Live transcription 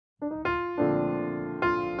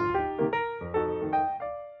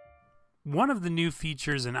One of the new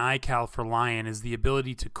features in iCal for Lion is the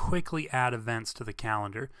ability to quickly add events to the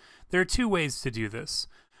calendar. There are two ways to do this.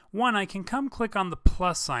 One, I can come click on the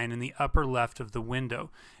plus sign in the upper left of the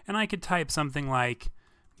window, and I could type something like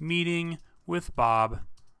meeting with Bob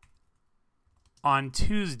on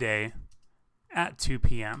Tuesday at 2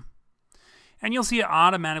 p.m. And you'll see it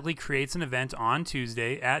automatically creates an event on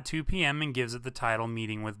Tuesday at 2 p.m. and gives it the title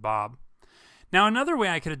Meeting with Bob. Now, another way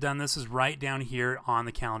I could have done this is right down here on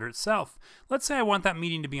the calendar itself. Let's say I want that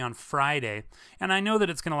meeting to be on Friday, and I know that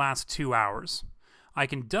it's going to last 2 hours. I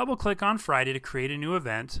can double click on Friday to create a new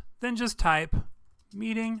event, then just type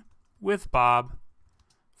Meeting with Bob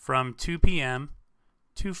from 2 p.m.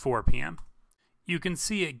 to 4 p.m. You can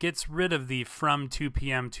see it gets rid of the from 2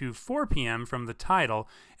 p.m. to 4 p.m. from the title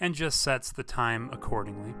and just sets the time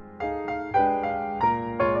accordingly.